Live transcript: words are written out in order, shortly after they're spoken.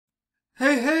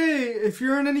Hey, if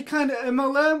you're in any kind of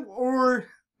MLM or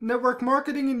network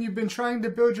marketing and you've been trying to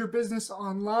build your business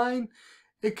online,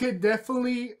 it could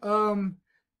definitely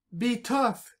be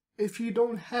tough if you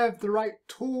don't have the right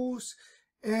tools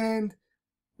and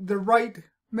the right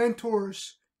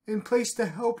mentors in place to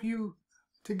help you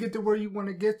to get to where you want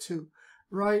to get to,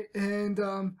 right? And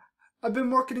I've been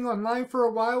marketing online for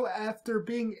a while after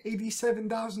being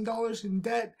 $87,000 in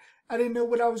debt. I didn't know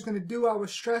what I was going to do. I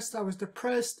was stressed. I was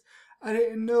depressed. I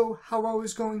didn't know how I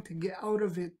was going to get out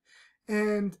of it.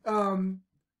 And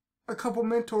a couple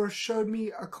mentors showed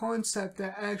me a concept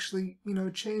that actually,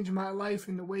 changed my life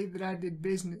in the way that I did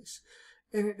business.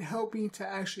 And it helped me to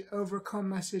actually overcome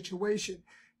my situation.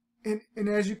 And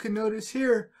as you can notice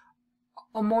here,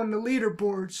 I'm on the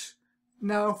leaderboards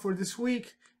now for this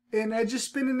week. And I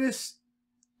just been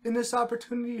in this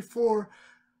opportunity for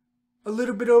a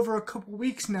little bit over a couple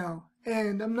weeks now.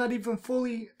 And I'm not even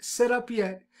fully set up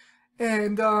yet.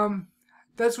 And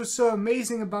that's what's so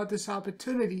amazing about this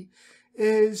opportunity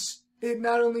is it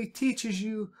not only teaches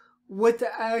you what to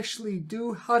actually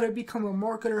do, how to become a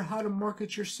marketer, how to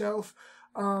market yourself,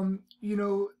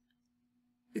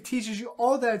 it teaches you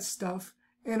all that stuff.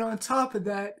 And on top of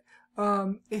that,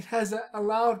 it has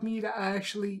allowed me to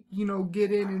actually,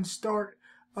 get in and start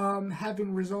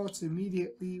having results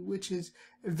immediately, which is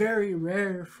very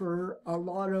rare for a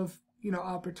lot of,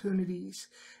 opportunities.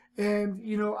 And,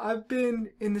 I've been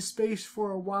in the space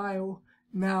for a while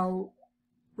now.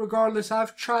 Regardless,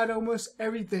 I've tried almost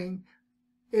everything.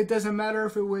 It doesn't matter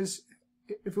if it was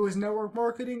network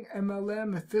marketing,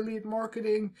 MLM, affiliate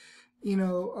marketing,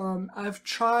 I've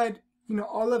tried,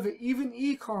 all of it, even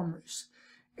e-commerce.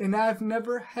 And I've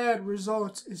never had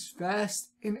results as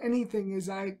fast in anything as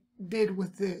I did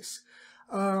with this.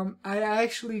 I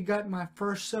actually got my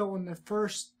first sale on the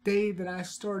first day that I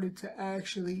started to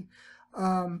actually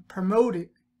promote it.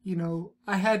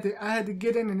 I had to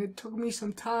get in, and it took me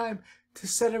some time to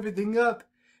set everything up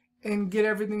and get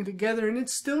everything together, and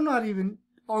it's still not even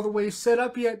all the way set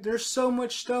up yet. There's so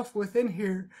much stuff within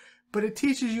here, but it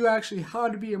teaches you actually how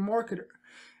to be a marketer.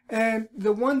 And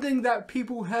the one thing that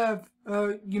people have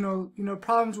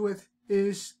problems with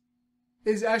is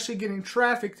actually getting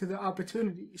traffic to the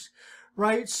opportunities,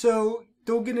 right? So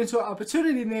they'll get into an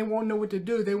opportunity and they won't know what to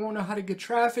do. They won't know how to get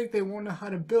traffic. They won't know how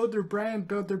to build their brand,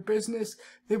 build their business.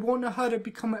 They won't know how to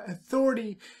become an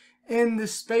authority in the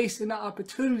space, in the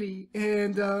opportunity.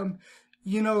 And,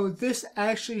 this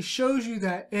actually shows you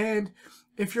that. And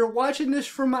if you're watching this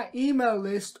from my email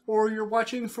list, or you're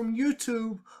watching from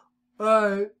YouTube,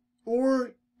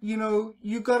 or,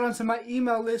 you got onto my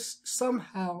email list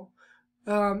somehow,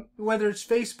 whether it's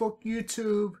Facebook,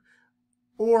 YouTube,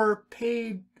 or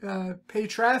paid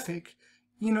traffic,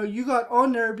 you got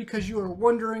on there because you were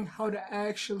wondering how to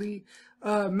actually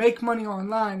make money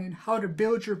online and how to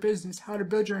build your business, how to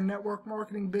build your network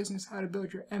marketing business, how to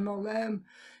build your MLM,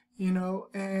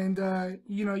 and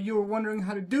you were wondering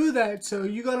how to do that. So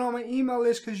you got on my email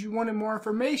list because you wanted more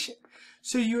information.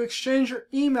 So you exchange your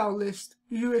email list,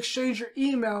 you exchange your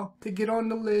email to get on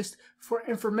the list for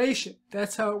information.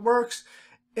 That's how it works.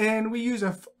 And we use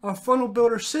a funnel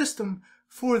builder system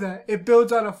for that. It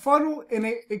builds out a funnel, and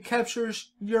it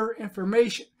captures your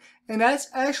information. And that's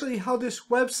actually how this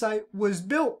website was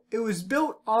built. It was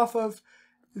built off of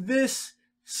this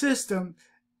system.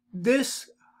 This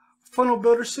funnel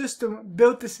builder system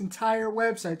built this entire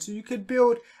website. So you could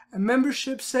build a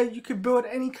membership site, you could build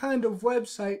any kind of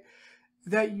website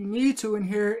that you need to in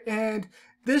here. And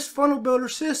this funnel builder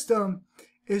system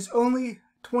is only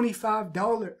 $25.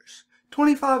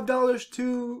 $25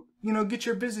 to, get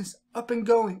your business up and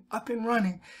going, up and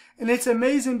running. And it's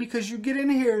amazing because you get in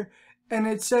here and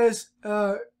it says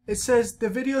the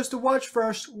videos to watch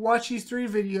first. Watch these 3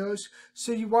 videos.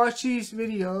 So you watch these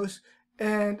videos,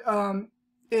 and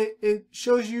it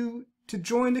shows you to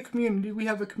join the community. We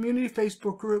have a community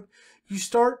Facebook group. You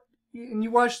start and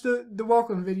you watch the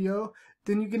welcome video,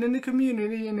 then you get in the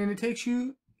community, and then it takes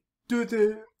you through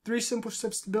the 3 simple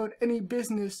steps to build any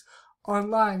business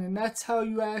online. And that's how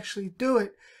you actually do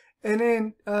it. And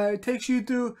then it takes you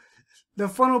through the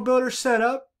funnel builder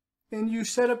setup, and you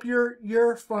set up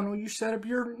your funnel, you set up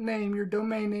your name, your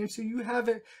domain name, so you have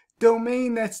a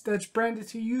domain that's branded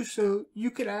to you, so you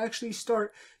could actually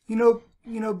start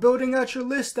building out your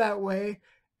list that way.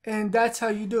 And that's how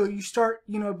you do it. You start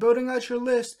building out your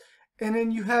list, and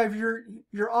then you have your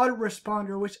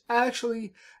autoresponder, which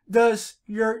actually does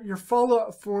your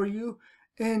follow-up for you.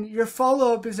 And your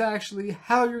follow-up is actually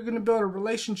how you're going to build a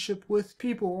relationship with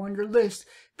people on your list.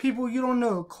 People you don't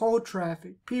know, cold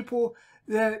traffic, people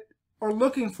that are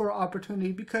looking for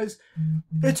opportunity, because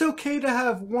it's okay to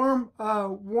have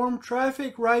warm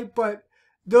traffic, right? But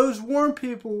those warm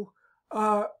people,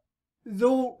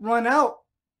 they'll run out.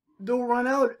 They'll run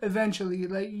out eventually.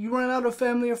 Like, you run out of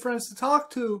family and friends to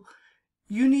talk to.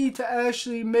 You need to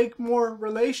actually make more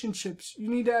relationships. You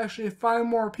need to actually find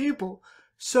more people.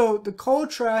 So the cold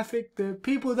traffic, the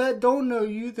people that don't know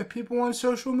you, the people on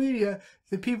social media,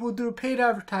 the people through paid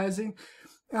advertising,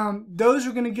 those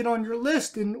are going to get on your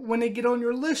list. And when they get on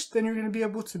your list, then you're going to be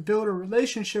able to build a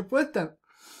relationship with them.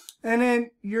 And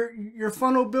then your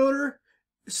funnel builder.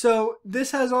 So this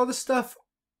has all the stuff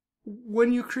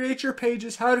when you create your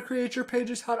pages, how to create your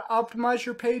pages, how to optimize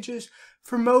your pages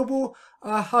for mobile,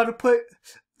 how to put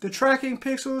the tracking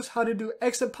pixels, how to do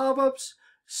exit pop-ups.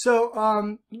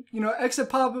 So, exit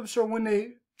pop-ups are when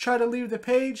they try to leave the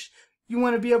page. You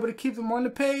want to be able to keep them on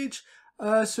the page,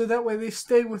 so that way they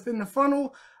stay within the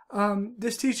funnel.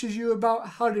 This teaches you about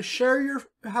how to share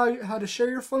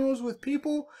your funnels with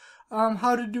people,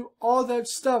 how to do all that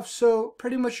stuff. So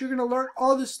pretty much you're going to learn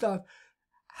all this stuff: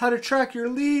 how to track your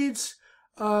leads,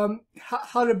 how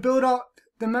to build out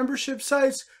the membership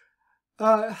sites,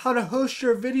 how to host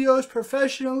your videos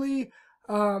professionally,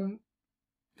 how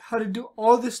to do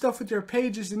all this stuff with your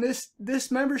pages. And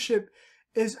this membership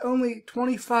is only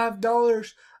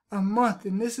 $25 a month,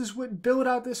 and this is what built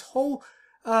out this whole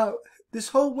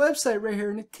website right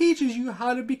here. And it teaches you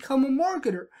how to become a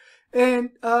marketer. And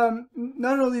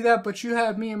not only that, but you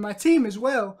have me and my team as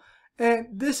well. And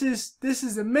this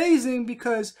is amazing,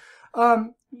 because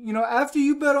after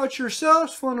you build out your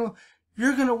sales funnel,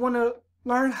 you're gonna want to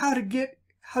learn how to get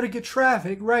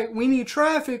traffic, right? We need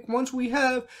traffic once we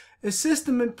have a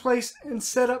system in place and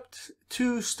set up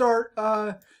to start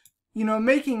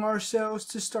making our sales,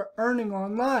 to start earning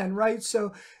online, right?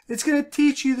 So it's gonna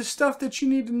teach you the stuff that you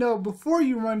need to know before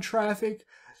you run traffic,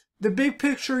 the big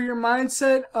picture, your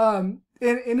mindset, and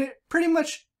it pretty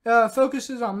much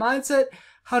focuses on mindset,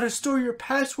 how to store your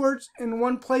passwords in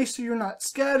one place so you're not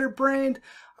scatterbrained,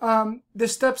 the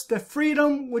steps to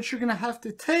freedom, which you're going to have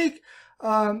to take,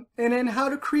 and then how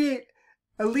to create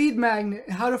a lead magnet,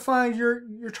 how to find your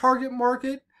target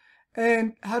market,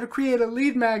 and how to create a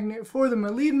lead magnet for them.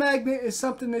 A lead magnet is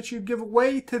something that you give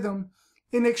away to them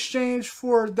in exchange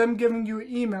for them giving you an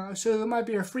email. So it might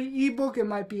be a free ebook, it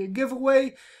might be a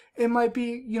giveaway, it might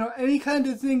be, any kind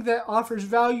of thing that offers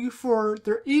value for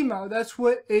their email. That's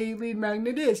what a lead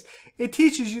magnet is. It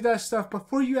teaches you that stuff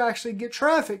before you actually get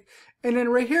traffic. And then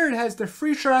right here it has the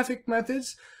free traffic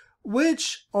methods,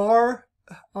 which are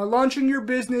launching your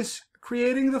business,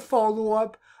 creating the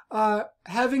follow-up,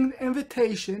 having the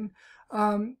invitation,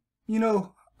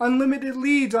 unlimited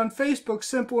leads on Facebook,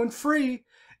 simple and free,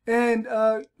 and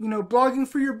blogging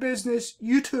for your business,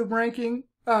 YouTube ranking,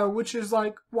 which is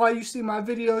like why you see my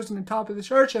videos in the top of the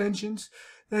search engines.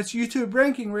 That's YouTube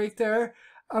ranking right there.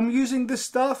 I'm using this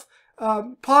stuff,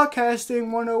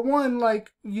 podcasting 101,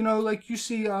 like you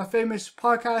see famous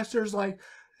podcasters like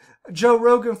Joe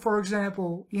Rogan, for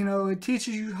example. It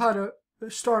teaches you how to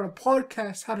start a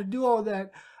podcast, how to do all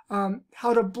that,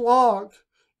 how to blog.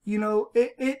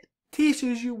 It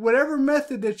teaches you whatever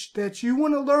method that you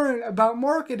want to learn about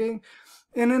marketing.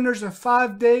 And then there's a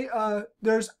 5-day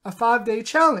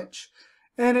challenge,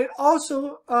 and it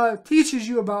also teaches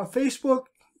you about Facebook,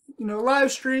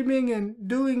 live streaming and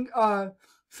doing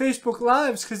Facebook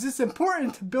lives, because it's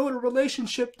important to build a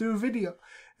relationship through video.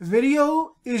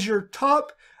 Video is your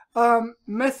top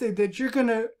method that you're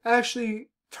gonna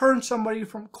actually turn somebody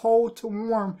from cold to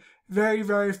warm very,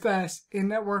 very fast in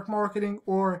network marketing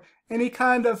or any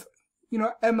kind of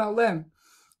MLM.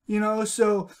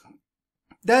 So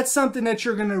that's something that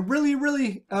you're going to really,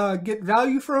 really get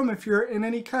value from if you're in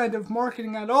any kind of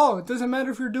marketing at all. It doesn't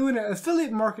matter if you're doing an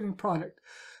affiliate marketing product.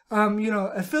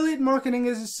 Affiliate marketing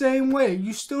is the same way.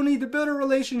 You still need to build a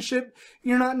relationship.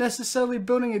 You're not necessarily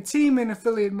building a team in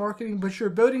affiliate marketing, but you're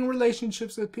building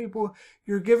relationships with people.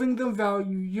 You're giving them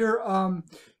value.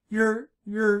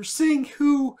 You're seeing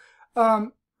who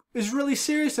is really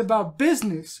serious about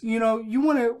business. You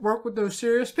want to work with those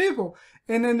serious people.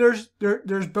 And then there's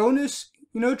bonus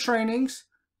trainings.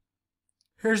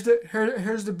 Here's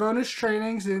the bonus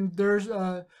trainings, and there's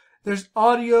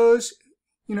audios,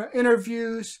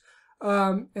 interviews,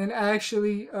 and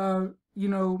actually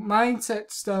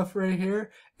mindset stuff right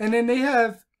here. And then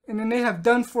they have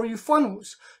done for you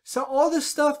funnels. So all this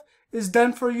stuff is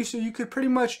done for you, so you could pretty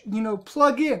much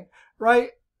plug in, right?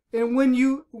 And when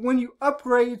you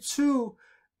upgrade to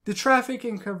the traffic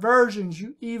and conversions,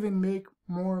 you even make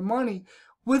more money.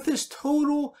 With this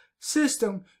total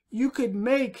system, you could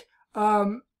make,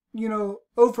 over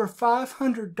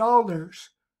 $500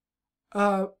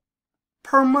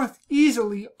 per month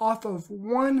easily off of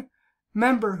one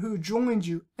member who joins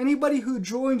you. Anybody who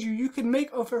joins you, you can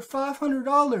make over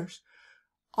 $500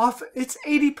 off. It's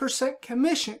 80%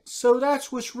 commission. So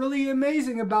that's what's really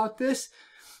amazing about this.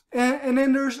 And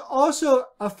then there's also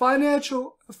a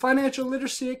financial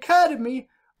literacy academy,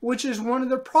 which is one of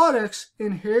the products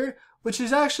in here, which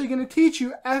is actually going to teach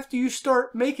you after you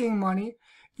start making money,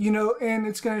 and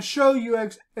it's going to show you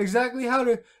exactly how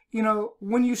to,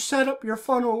 when you set up your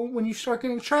funnel, when you start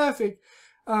getting traffic,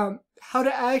 how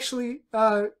to actually,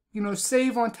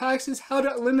 save on taxes, how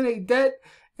to eliminate debt.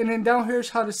 And then down here is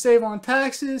how to save on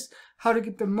taxes, how to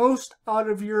get the most out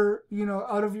of your,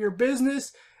 out of your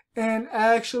business, and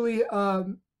actually,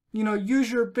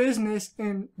 use your business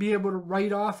and be able to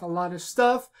write off a lot of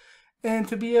stuff, and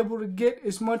to be able to get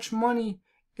as much money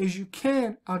as you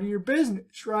can out of your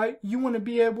business, right? You want to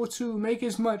be able to make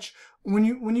as much. When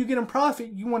you get in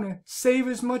profit, you want to save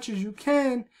as much as you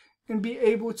can and be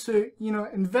able to,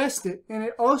 invest it. And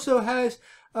it also has,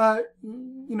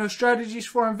 strategies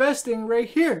for investing right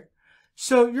here.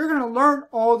 So you're going to learn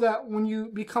all that when you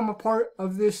become a part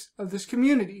of this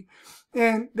community.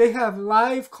 And they have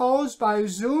live calls by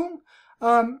Zoom,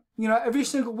 every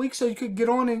single week, so you could get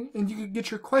on and you could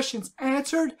get your questions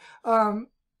answered.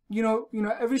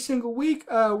 Every single week.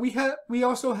 We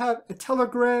also have a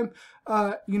Telegram,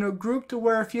 group, to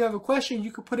where if you have a question,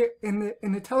 you could put it in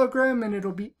the Telegram and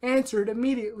it'll be answered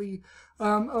immediately,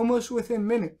 almost within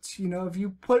minutes.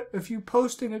 If you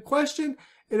posting a question,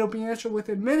 it'll be answered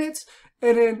within minutes.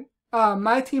 And then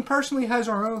my team personally has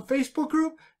our own Facebook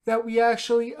group that we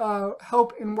actually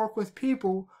help and work with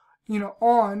people,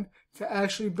 on to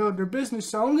actually build their business.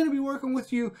 So I'm going to be working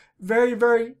with you very,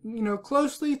 very,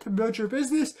 closely to build your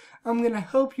business. I'm going to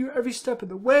help you every step of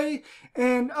the way.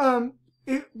 And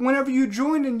whenever you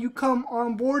join and you come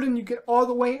on board and you get all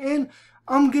the way in,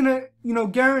 I'm going to,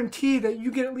 guarantee that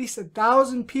you get at least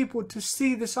 1,000 people to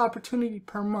see this opportunity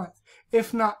per month,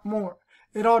 if not more.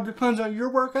 It all depends on your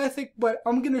work ethic, but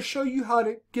I'm going to show you how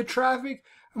to get traffic.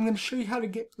 I'm going to show you how to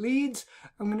get leads.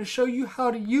 I'm going to show you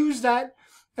how to use that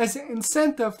as an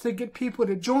incentive to get people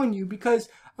to join you, because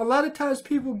a lot of times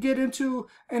people get into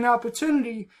an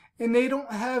opportunity and they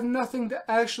don't have nothing to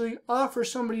actually offer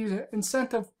somebody as an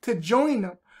incentive to join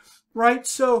them, right?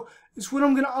 So it's what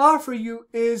I'm going to offer you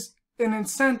is an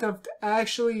incentive to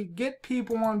actually get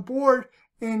people on board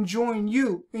and join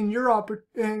you in your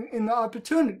in the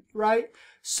opportunity, right?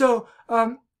 So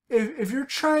if you're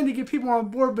trying to get people on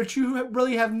board but you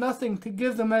really have nothing to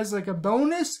give them as like a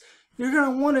bonus, you're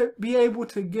going to want to be able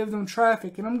to give them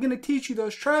traffic. And I'm going to teach you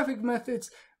those traffic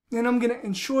methods, and I'm going to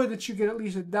ensure that you get at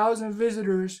least 1,000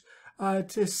 visitors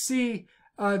to see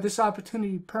this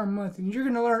opportunity per month. And you're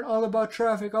going to learn all about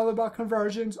traffic, all about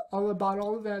conversions, all about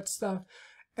all of that stuff.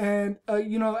 And,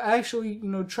 actually,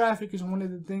 traffic is one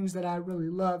of the things that I really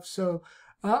love. So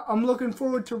I'm looking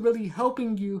forward to really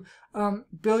helping you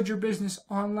build your business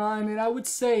online. And I would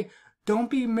say,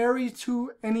 don't be married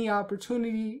to any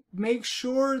opportunity. Make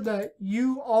sure that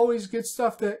you always get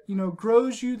stuff that,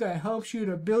 grows you, that helps you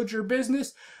to build your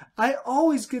business. I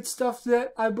always get stuff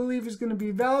that I believe is going to be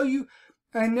value.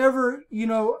 I never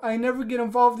get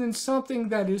involved in something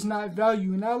that is not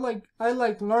value. And I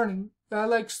like learning. I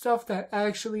like stuff that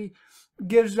actually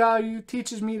gives value,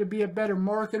 teaches me to be a better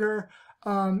marketer,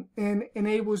 and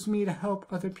enables me to help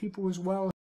other people as well.